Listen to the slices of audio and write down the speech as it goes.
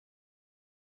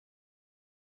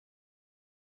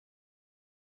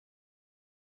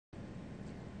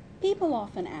People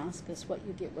often ask us what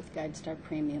you get with GuideStar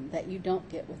Premium that you don't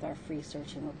get with our free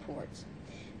search and reports.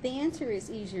 The answer is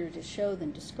easier to show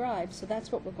than describe, so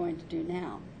that's what we're going to do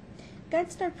now.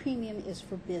 GuideStar Premium is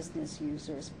for business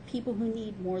users, people who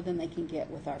need more than they can get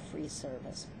with our free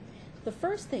service. The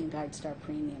first thing GuideStar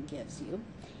Premium gives you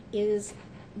is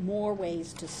more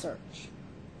ways to search.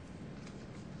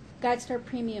 GuideStar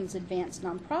Premium's advanced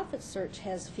nonprofit search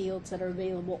has fields that are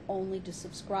available only to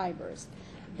subscribers.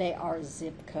 They are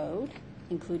zip code,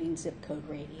 including zip code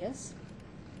radius,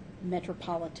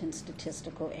 metropolitan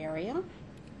statistical area,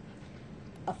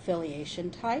 affiliation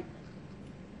type,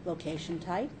 location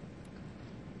type,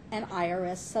 and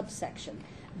IRS subsection.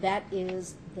 That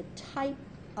is the type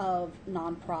of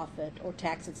nonprofit or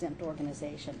tax-exempt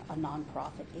organization a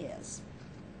nonprofit is.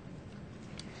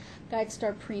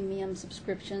 GuideStar Premium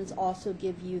subscriptions also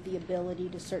give you the ability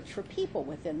to search for people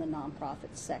within the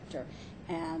nonprofit sector.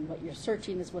 And what you're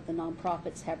searching is what the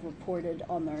nonprofits have reported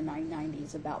on their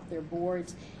 990s about their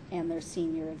boards and their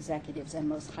senior executives and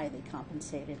most highly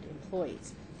compensated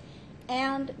employees.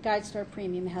 And GuideStar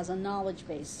Premium has a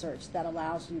knowledge-based search that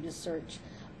allows you to search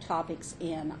topics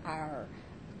in our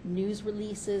news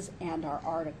releases and our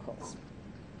articles.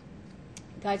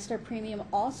 GuideStar Premium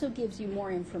also gives you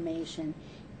more information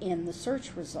in the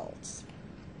search results.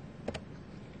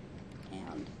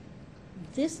 And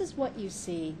this is what you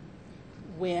see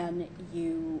when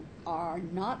you are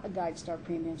not a GuideStar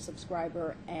Premium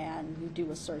subscriber and you do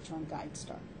a search on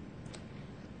GuideStar.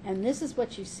 And this is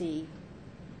what you see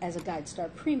as a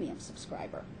GuideStar Premium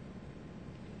subscriber.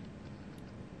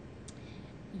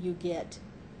 You get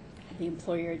the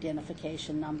employer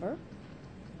identification number,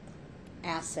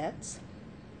 assets,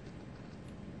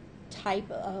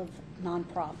 type of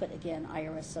nonprofit, again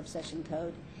IRS subsection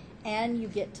code, and you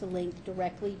get to link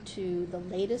directly to the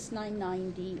latest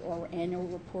 990 or annual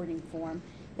reporting form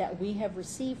that we have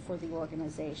received for the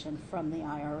organization from the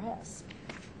IRS.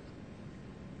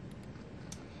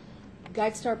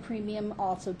 GuideStar Premium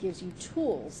also gives you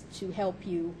tools to help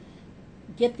you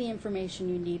get the information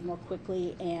you need more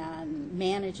quickly and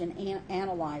manage and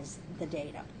analyze the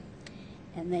data.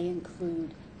 And they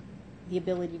include the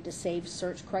ability to save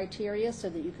search criteria so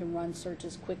that you can run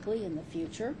searches quickly in the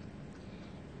future,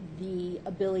 the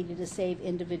ability to save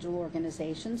individual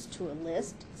organizations to a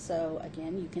list, so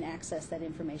again you can access that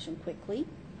information quickly,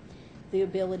 the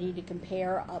ability to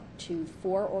compare up to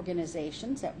 4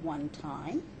 organizations at one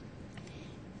time,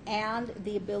 and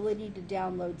the ability to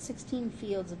download 16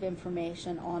 fields of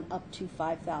information on up to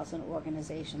 5,000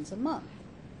 organizations a month.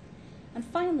 And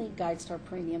finally, GuideStar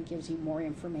Premium gives you more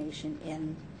information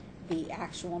in the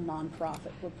actual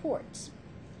nonprofit reports.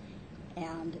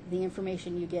 And the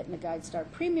information you get in the GuideStar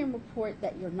Premium report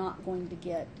that you're not going to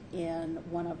get in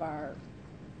one of our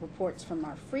reports from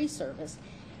our free service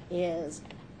is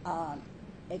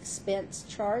expense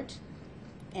chart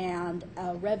and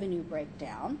a revenue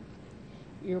breakdown.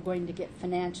 You're going to get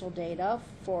financial data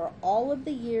for all of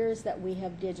the years that we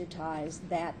have digitized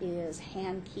that is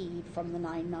hand-keyed from the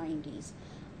 990s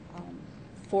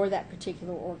for that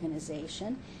particular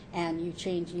organization. And you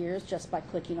change years just by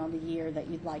clicking on the year that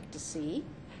you'd like to see.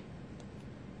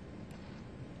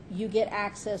 You get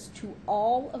access to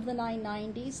all of the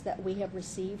 990s that we have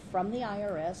received from the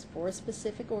IRS for a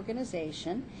specific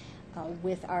organization.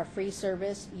 With our free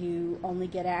service, you only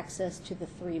get access to the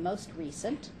 3 most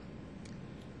recent.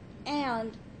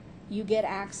 And you get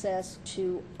access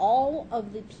to all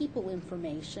of the people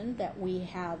information that we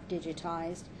have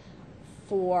digitized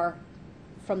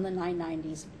from the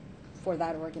 990s for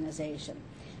that organization.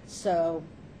 So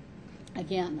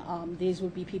again, these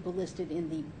would be people listed in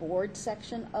the board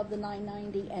section of the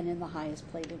 990 and in the highest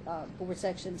paid board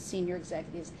section, senior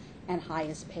executives, and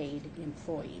highest paid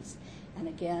employees. And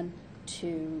again,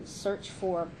 to search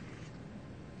for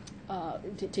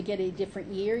to get a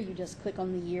different year, you just click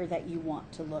on the year that you want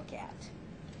to look at.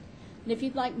 And if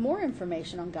you'd like more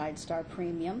information on GuideStar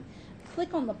Premium,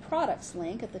 click on the products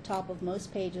link at the top of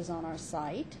most pages on our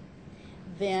site,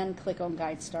 then click on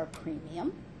GuideStar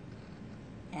Premium,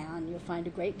 and you'll find a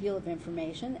great deal of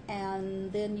information.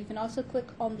 And then you can also click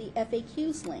on the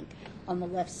FAQs link on the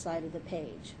left side of the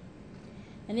page.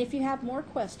 And if you have more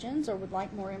questions or would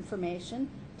like more information,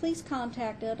 please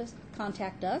contact us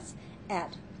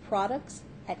at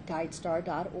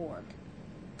products@guidestar.org.